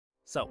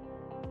So,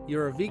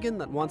 you're a vegan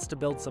that wants to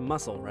build some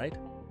muscle, right?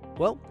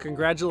 Well,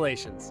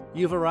 congratulations,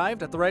 you've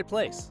arrived at the right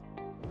place.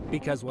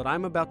 Because what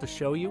I'm about to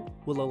show you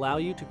will allow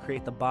you to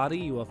create the body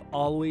you have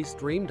always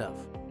dreamed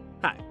of.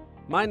 Hi,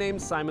 my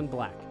name's Simon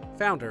Black,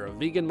 founder of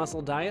Vegan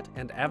Muscle Diet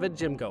and avid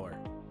gym goer.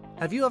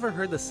 Have you ever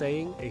heard the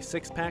saying, a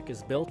six-pack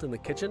is built in the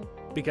kitchen?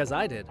 Because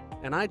I did,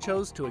 and I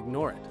chose to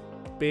ignore it.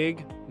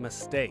 Big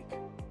mistake.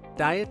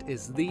 Diet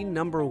is the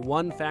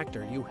 #1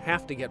 factor you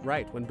have to get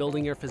right when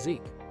building your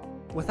physique.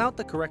 Without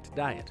the correct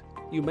diet,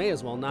 you may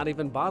as well not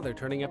even bother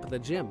turning up at the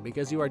gym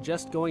because you are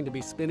just going to be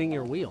spinning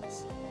your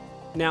wheels.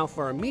 Now,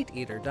 for a meat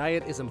eater,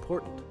 diet is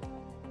important.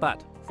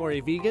 But for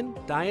a vegan,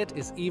 diet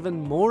is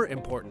even more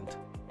important.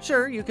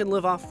 Sure, you can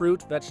live off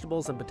fruit,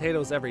 vegetables, and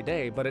potatoes every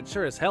day, but it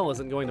sure as hell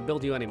isn't going to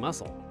build you any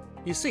muscle.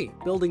 You see,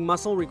 building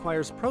muscle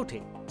requires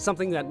protein,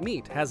 something that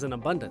meat has in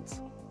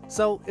abundance.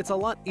 So it's a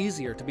lot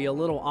easier to be a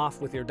little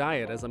off with your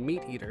diet as a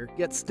meat eater,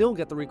 yet still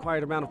get the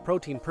required amount of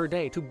protein per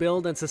day to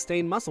build and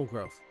sustain muscle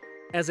growth.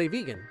 As a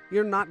vegan,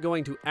 you're not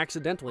going to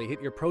accidentally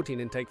hit your protein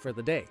intake for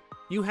the day.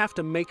 You have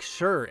to make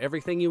sure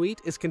everything you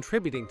eat is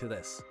contributing to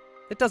this.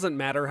 It doesn't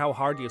matter how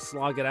hard you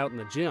slog it out in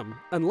the gym,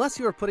 unless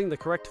you are putting the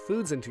correct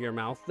foods into your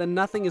mouth, then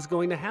nothing is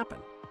going to happen.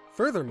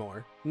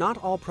 Furthermore, not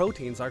all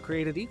proteins are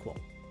created equal.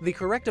 The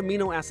correct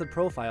amino acid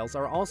profiles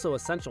are also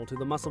essential to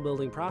the muscle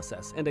building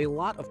process, and a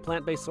lot of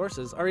plant-based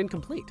sources are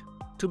incomplete.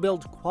 To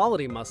build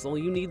quality muscle,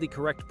 you need the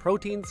correct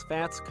proteins,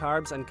 fats,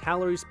 carbs, and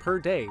calories per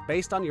day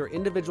based on your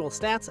individual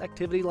stats,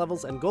 activity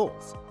levels, and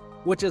goals.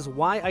 Which is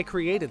why I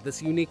created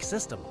this unique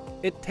system.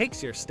 It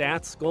takes your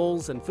stats,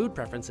 goals, and food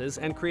preferences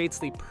and creates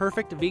the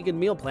perfect vegan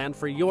meal plan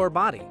for your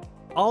body.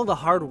 All the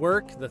hard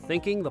work, the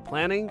thinking, the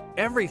planning,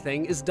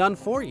 everything is done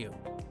for you.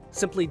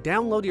 Simply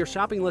download your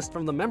shopping list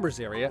from the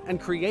members area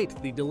and create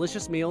the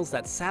delicious meals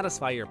that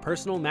satisfy your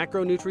personal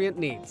macronutrient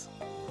needs.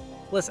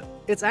 Listen,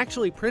 it's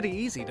actually pretty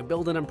easy to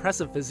build an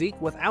impressive physique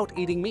without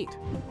eating meat.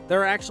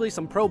 There are actually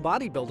some pro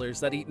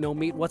bodybuilders that eat no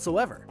meat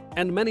whatsoever,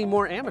 and many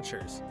more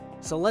amateurs.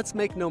 So let's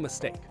make no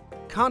mistake.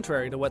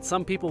 Contrary to what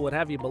some people would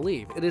have you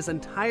believe, it is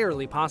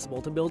entirely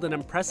possible to build an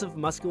impressive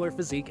muscular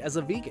physique as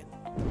a vegan.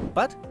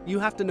 But you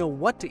have to know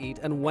what to eat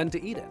and when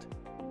to eat it.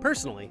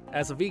 Personally,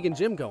 as a vegan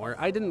gym goer,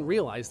 I didn't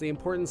realize the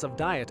importance of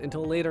diet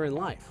until later in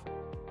life.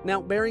 Now,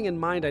 bearing in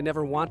mind I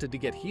never wanted to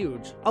get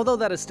huge, although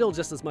that is still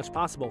just as much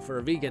possible for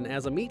a vegan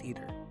as a meat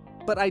eater.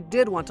 But I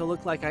did want to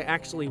look like I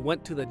actually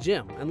went to the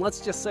gym, and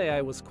let's just say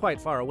I was quite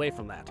far away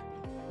from that.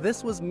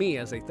 This was me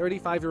as a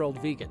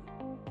 35-year-old vegan.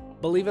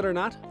 Believe it or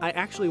not, I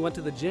actually went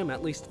to the gym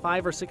at least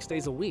 5 or 6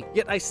 days a week,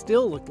 yet I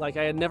still looked like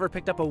I had never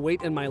picked up a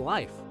weight in my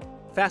life.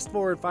 Fast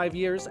forward 5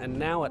 years, and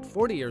now at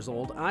 40 years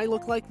old, I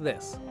look like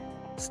this.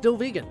 Still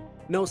vegan.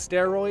 No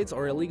steroids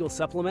or illegal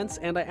supplements,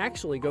 and I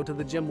actually go to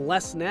the gym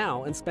less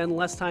now and spend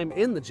less time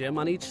in the gym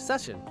on each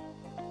session.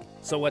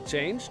 So what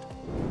changed?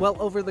 Well,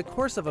 over the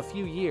course of a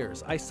few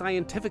years, I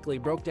scientifically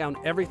broke down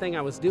everything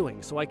I was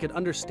doing so I could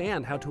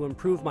understand how to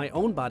improve my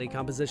own body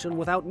composition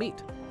without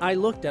meat. I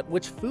looked at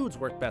which foods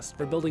work best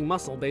for building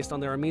muscle based on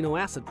their amino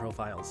acid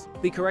profiles,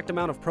 the correct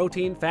amount of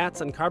protein,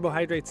 fats, and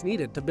carbohydrates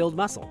needed to build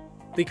muscle,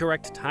 the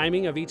correct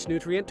timing of each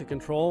nutrient to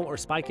control or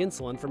spike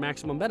insulin for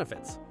maximum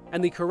benefits,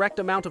 and the correct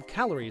amount of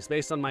calories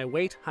based on my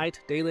weight, height,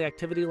 daily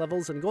activity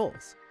levels, and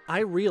goals.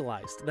 I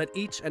realized that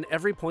each and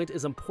every point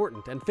is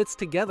important and fits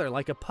together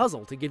like a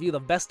puzzle to give you the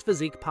best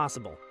physique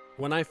possible.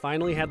 When I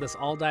finally had this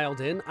all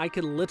dialed in, I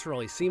could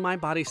literally see my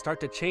body start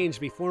to change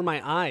before my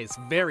eyes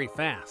very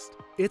fast.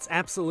 It's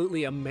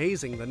absolutely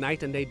amazing the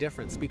night and day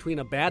difference between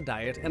a bad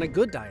diet and a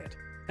good diet.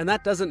 And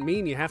that doesn't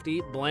mean you have to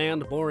eat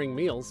bland, boring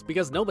meals,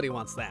 because nobody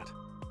wants that.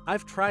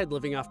 I've tried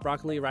living off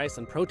broccoli, rice,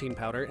 and protein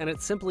powder, and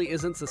it simply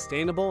isn't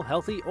sustainable,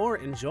 healthy, or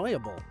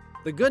enjoyable.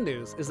 The good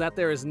news is that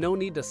there is no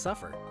need to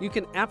suffer. You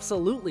can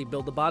absolutely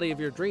build the body of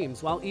your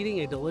dreams while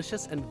eating a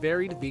delicious and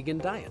varied vegan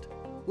diet.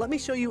 Let me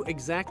show you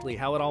exactly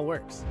how it all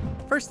works.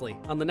 Firstly,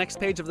 on the next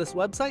page of this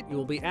website, you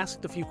will be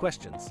asked a few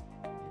questions.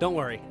 Don't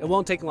worry, it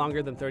won't take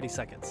longer than 30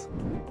 seconds.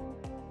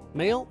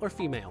 Male or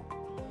female?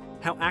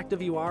 How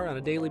active you are on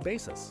a daily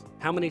basis?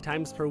 How many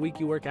times per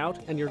week you work out,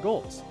 and your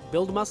goals?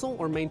 Build muscle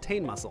or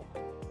maintain muscle?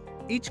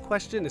 Each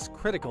question is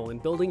critical in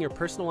building your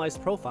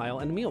personalized profile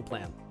and meal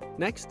plan.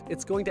 Next,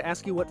 it's going to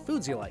ask you what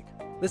foods you like.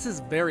 This is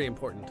very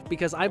important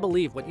because I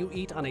believe what you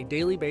eat on a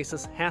daily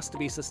basis has to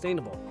be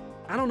sustainable.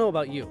 I don't know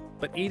about you,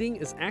 but eating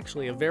is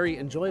actually a very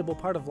enjoyable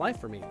part of life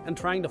for me, and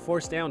trying to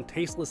force down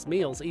tasteless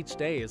meals each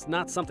day is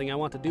not something I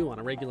want to do on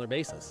a regular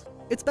basis.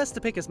 It's best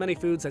to pick as many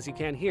foods as you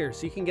can here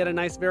so you can get a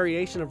nice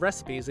variation of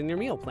recipes in your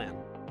meal plan.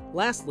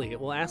 Lastly, it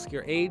will ask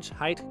your age,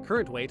 height,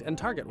 current weight, and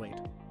target weight.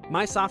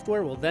 My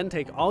software will then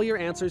take all your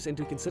answers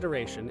into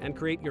consideration and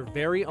create your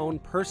very own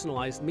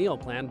personalized meal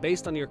plan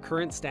based on your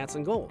current stats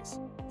and goals.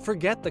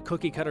 Forget the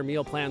cookie-cutter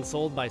meal plan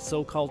sold by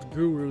so-called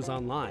gurus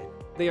online.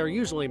 They are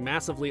usually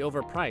massively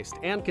overpriced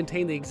and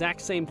contain the exact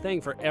same thing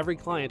for every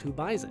client who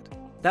buys it.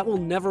 That will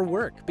never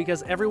work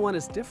because everyone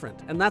is different,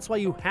 and that's why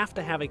you have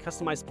to have a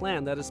customized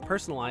plan that is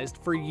personalized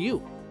for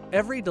you.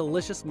 Every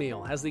delicious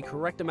meal has the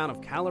correct amount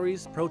of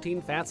calories,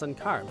 protein, fats, and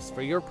carbs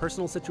for your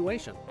personal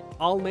situation.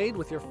 all made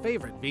with your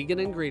favorite vegan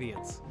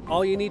ingredients.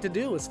 All you need to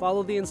do is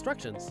follow the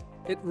instructions.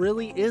 It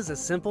really is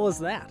as simple as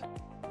that.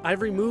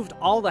 I've removed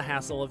all the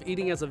hassle of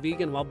eating as a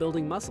vegan while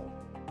building muscle.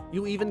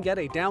 You even get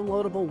a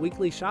downloadable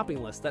weekly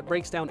shopping list that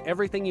breaks down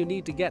everything you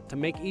need to get to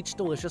make each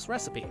delicious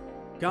recipe.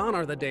 Gone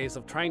are the days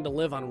of trying to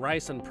live on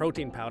rice and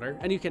protein powder,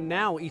 and you can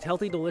now eat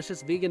healthy,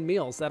 delicious vegan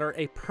meals that are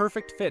a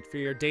perfect fit for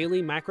your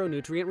daily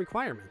macronutrient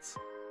requirements.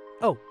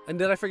 Oh, and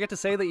did I forget to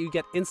say that you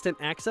get instant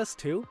access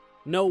too?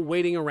 No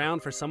waiting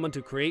around for someone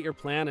to create your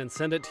plan and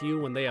send it to you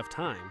when they have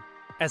time.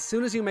 As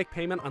soon as you make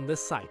payment on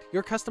this site,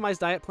 your customized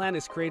diet plan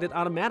is created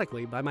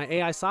automatically by my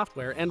AI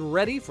software and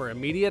ready for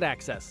immediate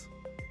access.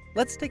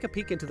 Let's take a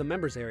peek into the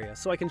members area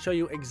so I can show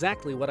you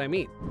exactly what I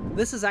mean.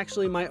 This is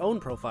actually my own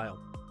profile,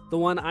 the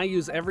one I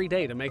use every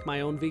day to make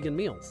my own vegan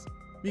meals.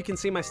 You can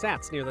see my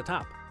stats near the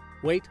top: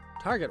 weight,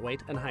 target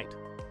weight, and height.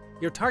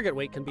 Your target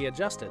weight can be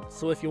adjusted,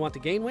 so if you want to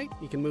gain weight,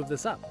 you can move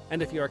this up,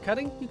 and if you are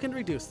cutting, you can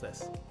reduce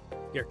this.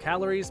 Your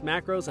calories,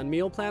 macros, and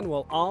meal plan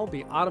will all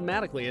be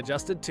automatically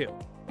adjusted too.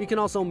 You can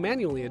also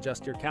manually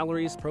adjust your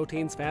calories,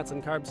 proteins, fats,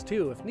 and carbs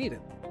too if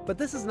needed. But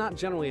this is not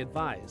generally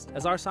advised,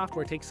 as our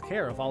software takes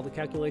care of all the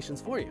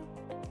calculations for you.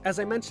 As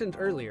I mentioned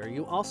earlier,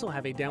 you also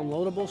have a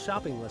downloadable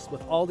shopping list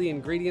with all the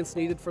ingredients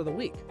needed for the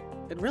week.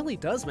 It really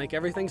does make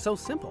everything so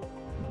simple.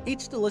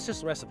 Each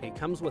delicious recipe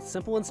comes with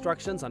simple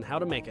instructions on how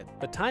to make it,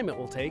 the time it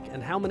will take,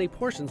 and how many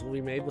portions will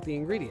be made with the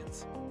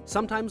ingredients.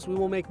 Sometimes we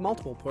will make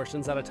multiple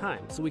portions at a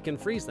time, so we can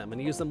freeze them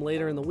and use them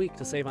later in the week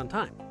to save on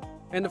time.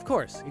 And of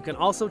course, you can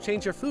also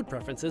change your food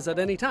preferences at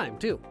any time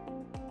too.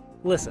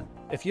 Listen,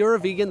 if you're a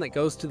vegan that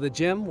goes to the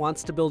gym,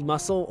 wants to build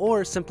muscle,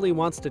 or simply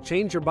wants to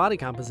change your body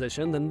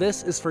composition, then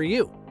this is for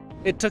you.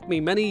 It took me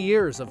many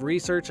years of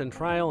research and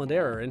trial and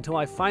error until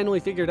I finally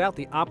figured out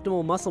the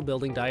optimal muscle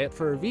building diet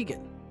for a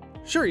vegan.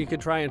 Sure, you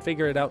could try and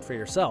figure it out for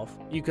yourself.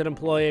 You could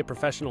employ a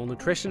professional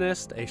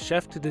nutritionist, a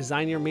chef to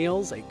design your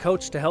meals, a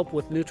coach to help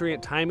with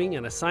nutrient timing,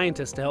 and a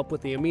scientist to help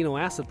with the amino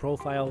acid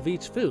profile of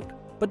each food.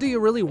 But do you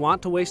really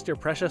want to waste your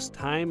precious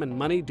time and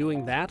money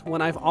doing that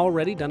when I've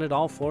already done it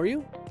all for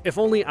you? If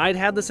only I'd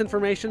had this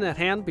information at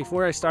hand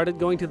before I started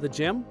going to the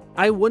gym,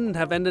 I wouldn't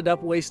have ended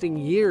up wasting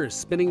years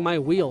spinning my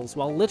wheels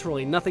while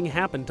literally nothing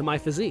happened to my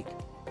physique.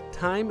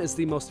 Time is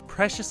the most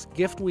precious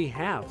gift we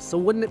have, so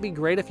wouldn't it be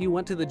great if you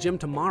went to the gym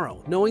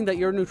tomorrow, knowing that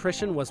your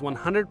nutrition was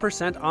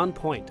 100% on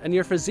point and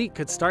your physique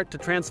could start to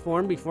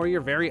transform before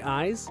your very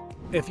eyes?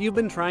 If you've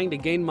been trying to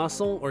gain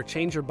muscle or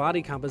change your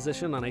body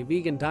composition on a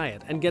vegan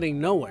diet and getting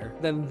nowhere,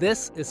 then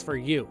this is for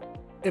you.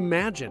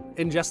 Imagine,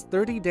 in just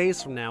 30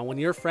 days from now when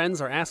your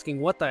friends are asking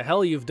what the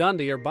hell you've done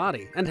to your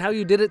body and how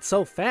you did it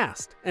so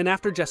fast, and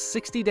after just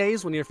 60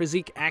 days when your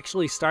physique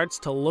actually starts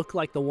to look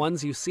like the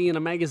ones you see in a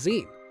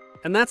magazine.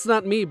 And that's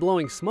not me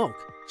blowing smoke.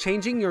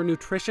 Changing your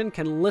nutrition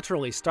can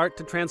literally start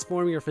to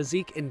transform your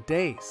physique in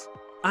days.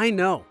 I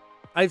know.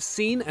 I've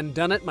seen and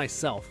done it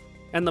myself.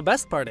 And the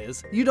best part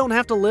is, you don't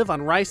have to live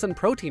on rice and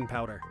protein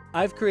powder.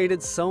 I've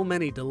created so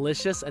many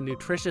delicious and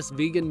nutritious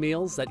vegan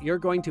meals that you're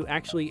going to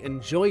actually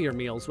enjoy your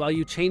meals while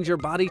you change your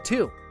body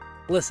too.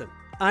 Listen,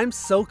 I'm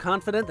so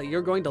confident that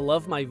you're going to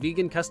love my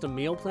vegan custom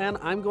meal plan,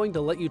 I'm going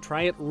to let you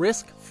try it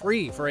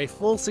risk-free for a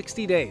full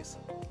 60 days.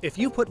 If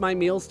you put my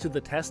meals to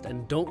the test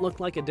and don't look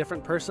like a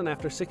different person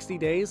after 60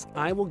 days,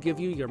 I will give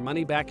you your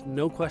money back,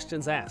 no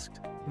questions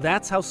asked.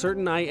 That's how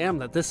certain I am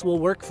that this will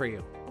work for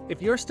you.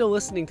 If you're still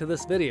listening to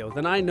this video,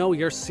 then I know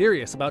you're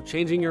serious about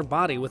changing your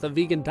body with a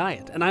vegan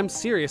diet, and I'm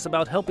serious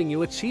about helping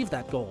you achieve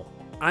that goal.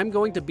 I'm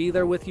going to be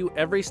there with you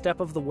every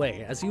step of the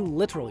way as you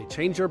literally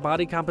change your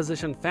body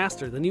composition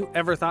faster than you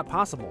ever thought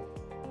possible.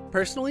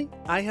 Personally,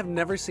 I have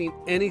never seen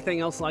anything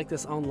else like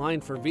this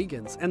online for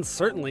vegans, and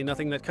certainly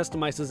nothing that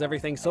customizes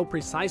everything so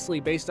precisely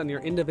based on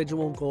your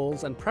individual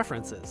goals and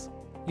preferences.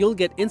 You'll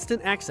get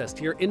instant access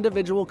to your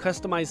individual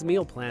customized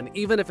meal plan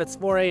even if it's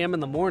 4 a.m. in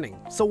the morning,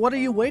 so what are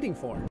you waiting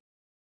for?